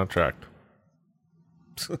exclusive contract.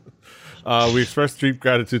 We express deep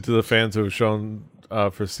gratitude to the fans who have shown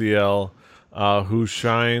for CL, who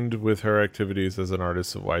shined with her activities as an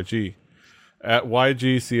artist of YG. At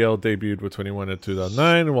YG, CL debuted with 21 in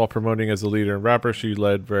 2009, and while promoting as a leader and rapper, she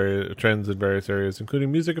led trends in various areas,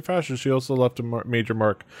 including music and fashion. She also left a major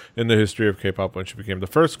mark in the history of K-pop when she became the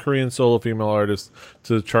first Korean solo female artist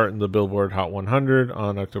to chart in the Billboard Hot 100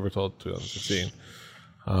 on October 12, 2016.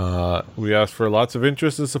 We asked for lots of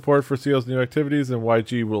interest and support for CL's new activities, and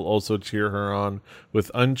YG will also cheer her on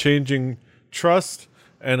with unchanging trust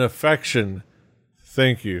and affection.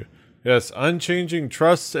 Thank you. Yes, unchanging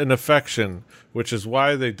trust and affection, which is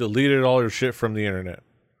why they deleted all her shit from the internet.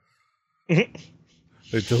 They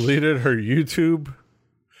deleted her YouTube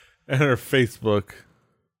and her Facebook.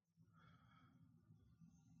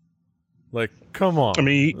 Like, come on. I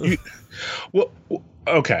mean, well,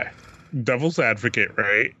 okay. Devil's advocate,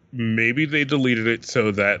 right? Maybe they deleted it so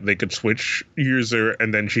that they could switch user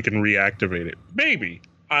and then she can reactivate it. Maybe.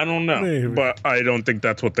 I don't know, but I don't think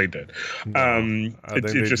that's what they did. No,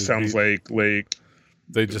 it just sounds like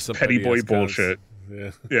they just petty boy bullshit.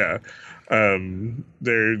 Yeah.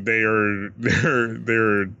 They're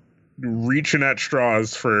reaching at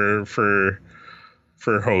straws for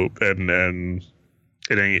hope, and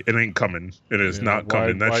it ain't coming. It is not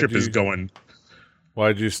coming. That ship is going.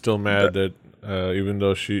 Why'd you still mad that even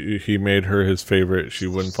though he made her his favorite, she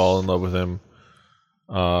wouldn't fall in love with him?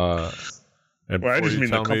 Well, I just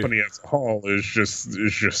mean the company as a whole is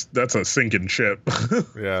just that's a sinking ship.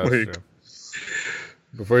 Yeah, that's true.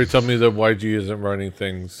 Before you tell me that YG isn't running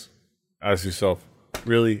things, ask yourself,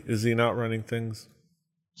 really, is he not running things?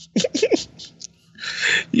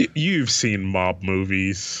 You've seen mob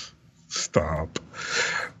movies. Stop.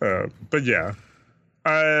 But yeah.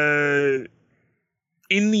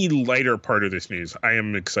 In the lighter part of this news, I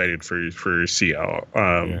am excited for CL.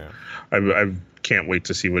 I can't wait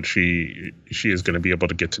to see what she is going to be able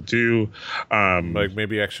to get to do. Like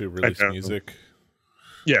maybe actually release music.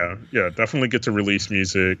 Yeah, definitely get to release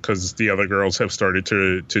music, because the other girls have started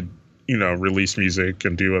to release music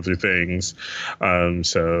and do other things.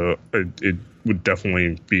 So it would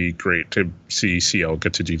definitely be great to see CL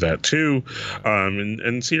get to do that too,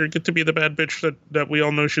 and see her get to be the bad bitch that we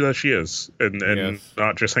all know that she is, and yes,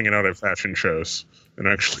 not just hanging out at fashion shows and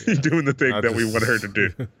actually doing the thing that we want her to do.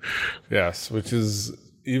 Yes, which is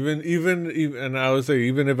even, and I would say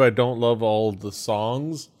even if I don't love all the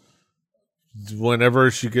songs, whenever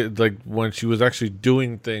when she was actually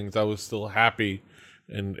doing things, I was still happy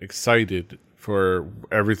and excited for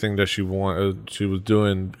everything that she was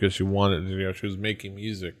doing, because she wanted, she was making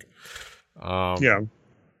music. Yeah.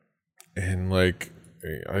 And like,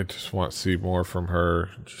 I just want to see more from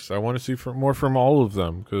her. I want to see more from all of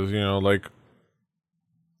them, because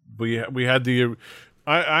we had the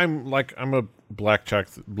I'm a blackjack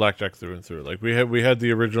through and through. Like we had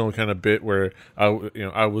the original kind of bit where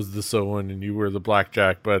I was the Sohan and you were the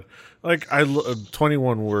blackjack, but like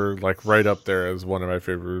 21 were like right up there as one of my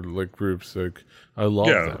favorite like groups. Like I love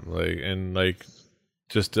them. I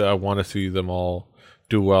want to see them all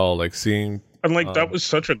do well. Like seeing. And that was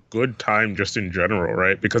such a good time just in general,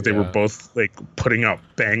 right? Because they were both like putting out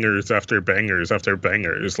bangers after bangers after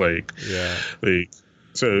bangers.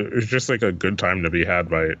 So it was just like a good time to be had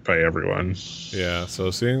by everyone. Yeah.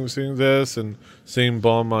 So seeing this and seeing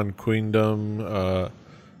Bum on Queendom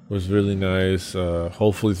was really nice.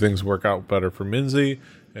 Hopefully things work out better for Minzy,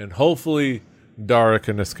 and hopefully Dara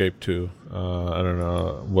can escape too. I don't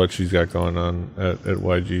know what she's got going on at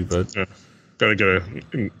YG, but gotta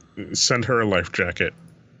send her a life jacket.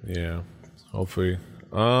 Yeah, hopefully.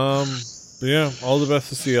 Yeah, all the best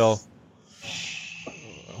to CL.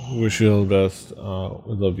 Wish you all the best.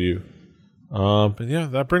 We love you. But yeah,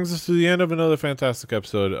 that brings us to the end of another fantastic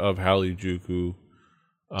episode of Harajuku.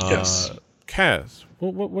 Yes. Kaz,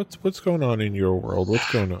 what's going on in your world?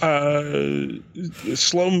 What's going on?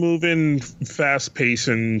 Slow moving, fast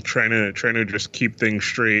pacing, trying to just keep things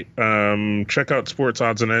straight. Check out Sports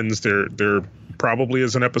Odds and Ends. There probably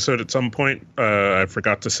is an episode at some point. I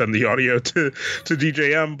forgot to send the audio to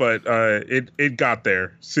DJM, but it got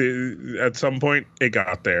there. See, at some point it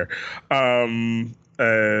got there.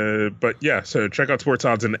 But yeah, so check out Sports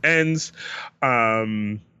Odds and Ends.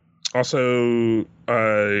 Also,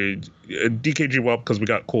 DKG Welp, because we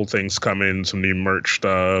got cool things coming, some new merch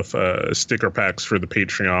stuff, sticker packs for the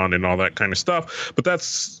Patreon and all that kind of stuff. But that's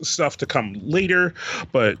stuff to come later.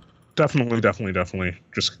 But Definitely.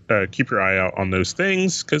 Just keep your eye out on those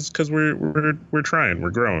things because we're trying, we're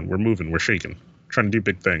growing, we're moving, we're shaking, trying to do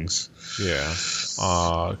big things. Yeah.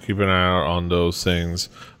 Keep an eye out on those things.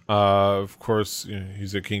 Of course,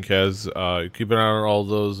 he's a King Kaz. Keep an eye on all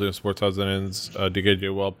those sports odds and ends. DKJ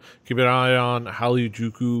Welp. Keep an eye on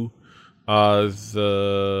Halijuku. The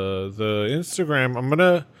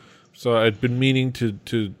Instagram. So I'd been meaning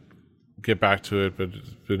to get back to it, but it's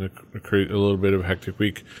been a little bit of a hectic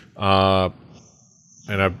week. And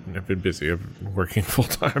I've been busy. I've been working full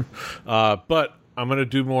time. But I'm gonna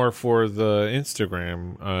do more for the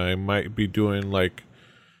Instagram. I might be doing like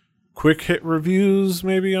quick hit reviews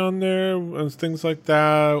maybe on there and things like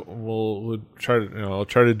that. We'll try to I'll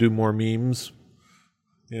try to do more memes.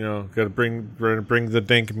 Gotta bring the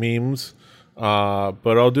dank memes.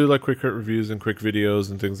 But I'll do like quick hit reviews and quick videos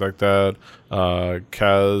and things like that.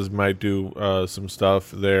 Kaz might do some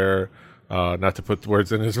stuff there. Not to put the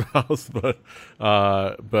words in his mouth, but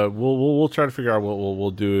we'll try to figure out what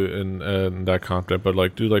we'll do in that content. But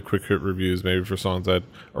like do like quick hit reviews maybe for songs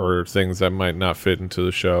or things that might not fit into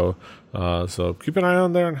the show. So keep an eye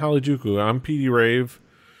on there on Halijuku. I'm PD Rave.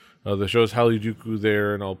 The show's Halijuku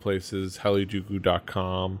there in all places.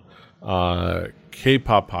 Halijuku.com,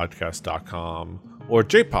 kpoppodcast.com, or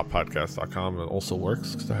jpoppodcast.com. It also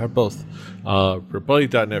works because I have both.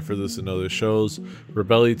 Rebelli.net for this and other shows.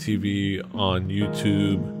 Rebelli TV on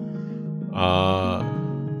YouTube.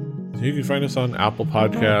 You can find us on Apple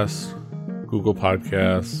Podcasts, Google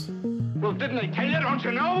Podcasts. Well, didn't I tell you? Don't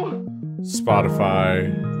you know?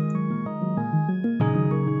 Spotify.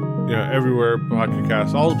 Everywhere, Pocket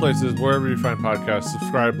Cast, all the places, wherever you find podcasts,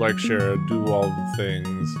 subscribe, like, share, do all the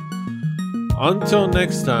things. Until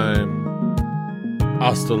next time,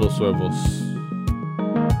 hasta los huevos.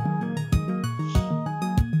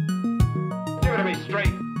 Give it to me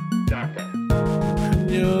straight, Doctor.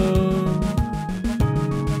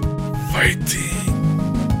 Fighting.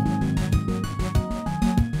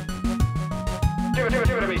 Give it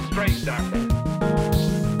to me straight, Doctor.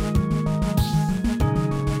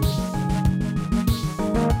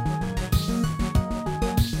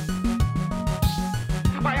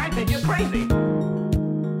 I think you're crazy.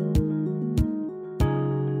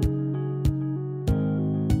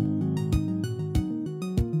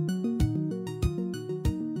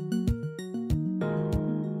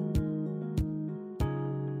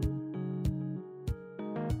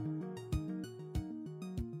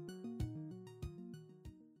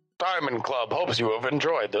 Diamond Club hopes you have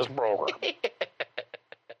enjoyed this program.